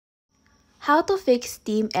How to fix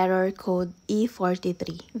Steam error code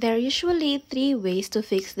E43. There are usually 3 ways to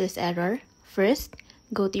fix this error. First,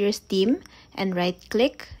 go to your Steam and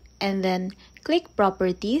right-click, and then click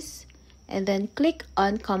Properties, and then click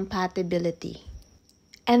on Compatibility.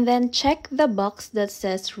 And then check the box that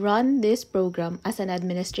says Run this program as an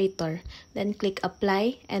administrator. Then click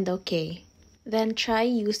Apply and OK. Then try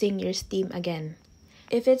using your Steam again.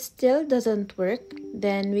 If it still doesn't work,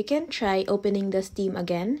 then we can try opening the Steam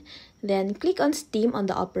again. Then click on Steam on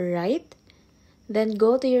the upper right. Then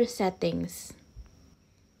go to your settings.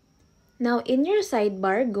 Now in your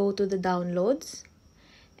sidebar, go to the downloads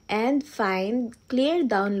and find Clear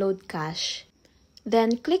Download Cache.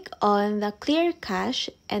 Then click on the Clear Cache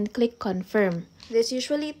and click Confirm. This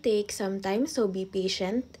usually takes some time, so be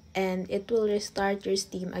patient and it will restart your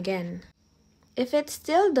Steam again. If it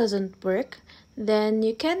still doesn't work, then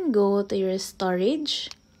you can go to your storage.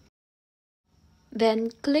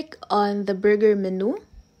 Then click on the burger menu.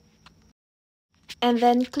 And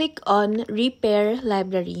then click on Repair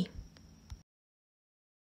Library.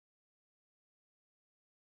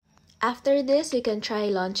 After this, you can try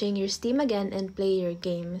launching your Steam again and play your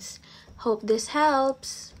games. Hope this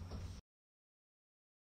helps!